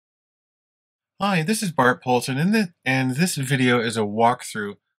Hi, this is Bart Polson, and this video is a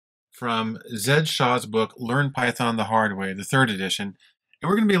walkthrough from Zed Shaw's book, Learn Python the Hard Way, the third edition. And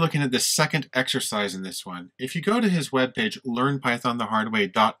we're going to be looking at the second exercise in this one. If you go to his webpage,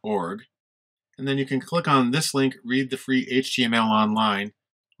 learnpythonthehardway.org, and then you can click on this link, read the free HTML online,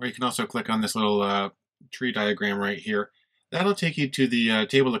 or you can also click on this little tree diagram right here. That'll take you to the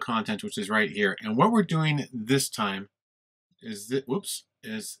table of contents, which is right here. And what we're doing this time is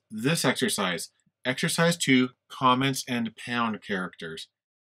this exercise. Exercise 2, comments and pound characters.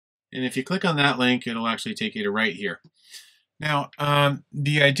 And if you click on that link, it'll actually take you to right here. Now,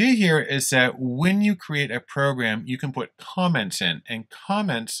 the idea here is that when you create a program, you can put comments in, and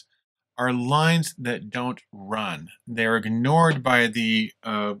comments are lines that don't run. They're ignored by the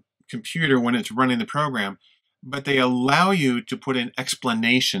computer when it's running the program, but they allow you to put in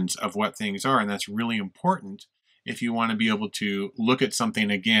explanations of what things are, and that's really important if you want to be able to look at something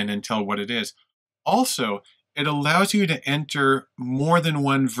again and tell what it is. Also, it allows you to enter more than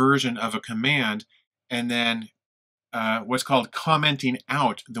one version of a command and then what's called commenting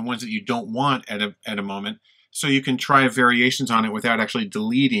out the ones that you don't want at a moment, so you can try variations on it without actually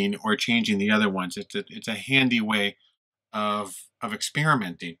deleting or changing the other ones. It's a handy way of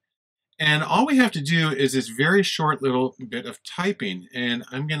experimenting. And all we have to do is this very short little bit of typing. And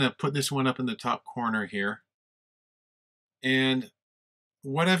I'm going to put this one up in the top corner here. And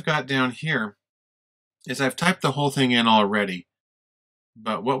what I've got down here is I've typed the whole thing in already.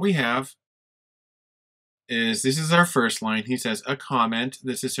 But what we have is, this is our first line. He says, a comment.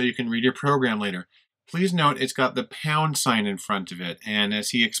 This is so you can read your program later. Please note it's got the pound sign in front of it. And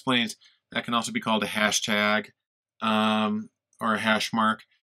as he explains, that can also be called a hashtag or a hash mark.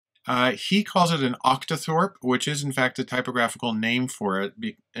 He calls it an octothorpe, which is in fact a typographical name for it.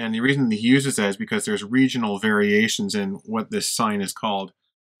 And the reason he uses that is because there's regional variations in what this sign is called.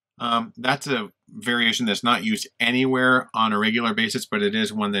 That's a variation that's not used anywhere on a regular basis, but it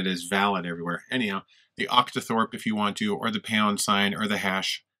is one that is valid everywhere. Anyhow, the octothorpe if you want to, or the pound sign, or the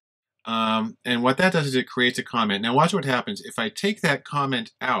hash. And what that does is it creates a comment. Now watch what happens. If I take that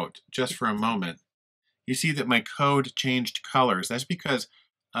comment out just for a moment, you see that my code changed colors. That's because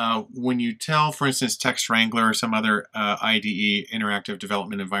when you tell, for instance, Text Wrangler or some other IDE, interactive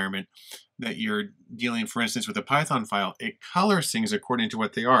development environment, that you're dealing, for instance, with a Python file, it colors things according to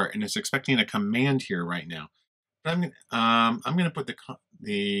what they are, and it's expecting a command here right now. But I'm going to put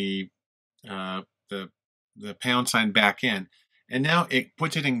the pound sign back in, and now it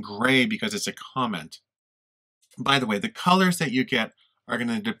puts it in gray because it's a comment. By the way, the colors that you get are going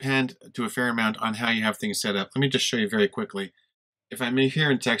to depend to a fair amount on how you have things set up. Let me just show you very quickly. If I'm in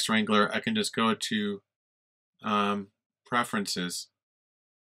here in Text Wrangler, I can just go to Preferences.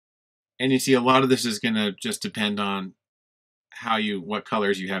 And you see a lot of this is going to just depend on what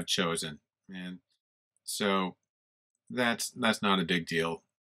colors you have chosen. And so that's not a big deal.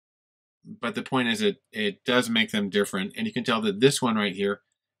 But the point is it does make them different. And you can tell that this one right here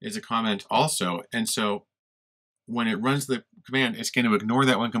is a comment also. And so when it runs the command, it's going to ignore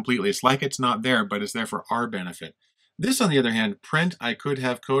that one completely. It's like it's not there, but it's there for our benefit. This, on the other hand, print, I could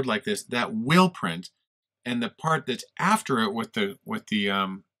have code like this that will print, and the part that's after it with the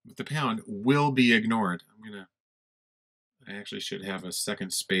pound will be ignored. I actually should have a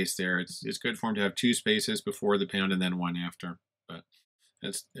second space there. It's good for him to have two spaces before the pound and then one after, but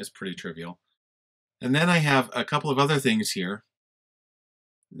it's pretty trivial. And then I have a couple of other things here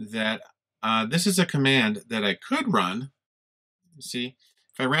that this is a command that I could run. You see,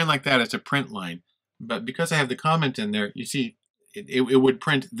 if I ran like that, it's a print line. But because I have the comment in there, you see, it would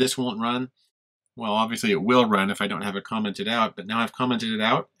print, this won't run. Well, obviously it will run if I don't have it commented out, but now I've commented it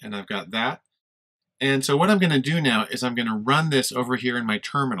out, and I've got that. And so what I'm going to do now is I'm going to run this over here in my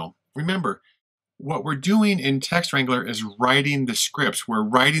terminal. Remember, what we're doing in Text Wrangler is writing the scripts. We're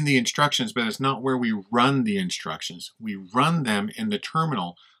writing the instructions, but it's not where we run the instructions. We run them in the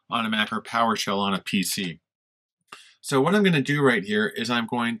terminal on a Mac or PowerShell on a PC. So what I'm going to do right here is I'm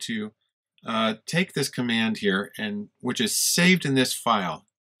going to take this command here, which is saved in this file.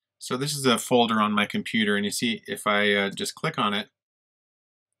 So this is a folder on my computer, and you see if I just click on it,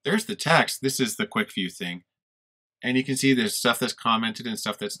 there's the text. This is the quick view thing. And you can see there's stuff that's commented and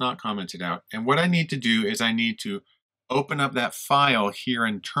stuff that's not commented out. And what I need to do is I need to open up that file here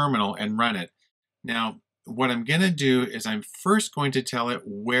in Terminal and run it. Now, what I'm going to do is I'm first going to tell it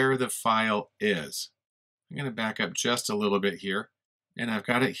where the file is. I'm going to back up just a little bit here. And I've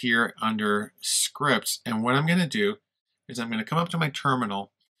got it here under Scripts. And what I'm going to do is I'm going to come up to my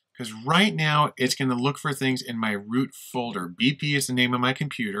terminal, because right now it's going to look for things in my root folder. BP is the name of my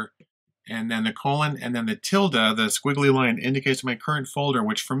computer, and then the colon, and then the tilde, the squiggly line, indicates my current folder,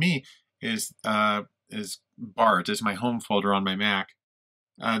 which for me is BART, is my home folder on my Mac.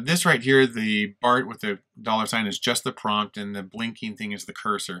 This right here, the BART with the $sign is just the prompt, and the blinking thing is the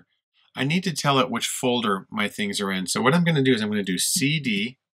cursor. I need to tell it which folder my things are in. So what I'm going to do is I'm going to do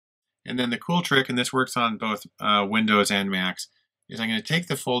CD, and then the cool trick, and this works on both Windows and Macs, is I'm going to take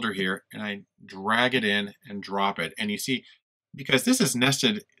the folder here and I drag it in and drop it. And you see, because this is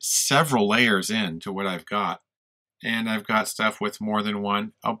nested several layers into what I've got, and I've got stuff with more than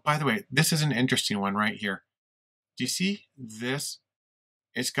one. Oh, by the way, this is an interesting one right here. Do you see this?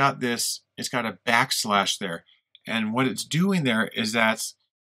 It's got a backslash there. And what it's doing there is that's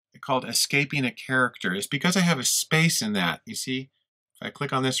called escaping a character. It's because I have a space in that. You see, if I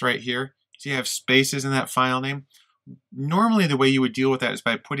click on this right here, see I have spaces in that file name. Normally the way you would deal with that is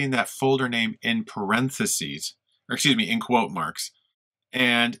by putting that folder name in parentheses, or excuse me, in quote marks.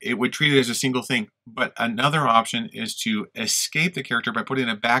 And it would treat it as a single thing. But another option is to escape the character by putting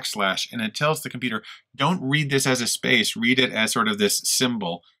a backslash, and it tells the computer, don't read this as a space, read it as sort of this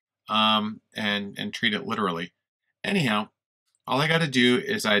symbol, and treat it literally. Anyhow, all I got to do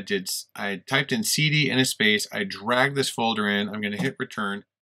is I typed in CD in a space, I dragged this folder in, I'm going to hit return,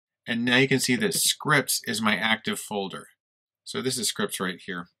 and now you can see that scripts is my active folder. So this is scripts right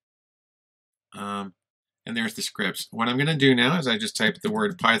here. And there's the scripts. What I'm going to do now is I just type the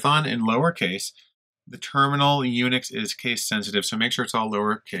word Python in lowercase. The terminal in Unix is case sensitive, so make sure it's all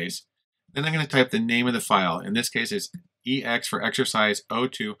lowercase. Then I'm going to type the name of the file. In this case, it's EX for exercise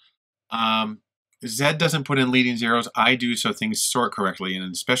 02. Z doesn't put in leading zeros. I do, so things sort correctly,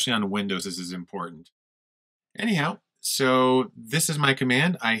 and especially on Windows, this is important. Anyhow, so this is my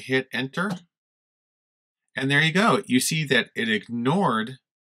command. I hit enter, and there you go. You see that it ignored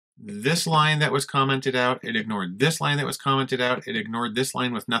this line that was commented out, it ignored this line that was commented out, it ignored this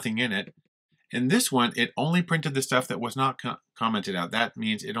line with nothing in it. In this one, it only printed the stuff that was not commented out. That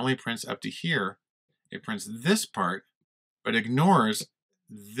means it only prints up to here. It prints this part, but ignores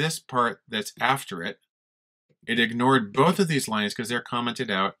this part that's after it. It ignored both of these lines because they're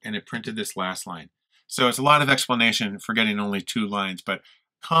commented out, and it printed this last line. So it's a lot of explanation for getting only 2 lines, but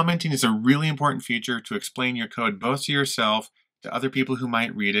commenting is a really important feature to explain your code both to yourself, to other people who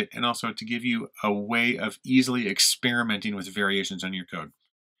might read it, and also to give you a way of easily experimenting with variations on your code.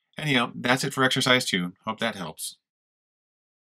 Anyhow, that's it for exercise 2. Hope that helps.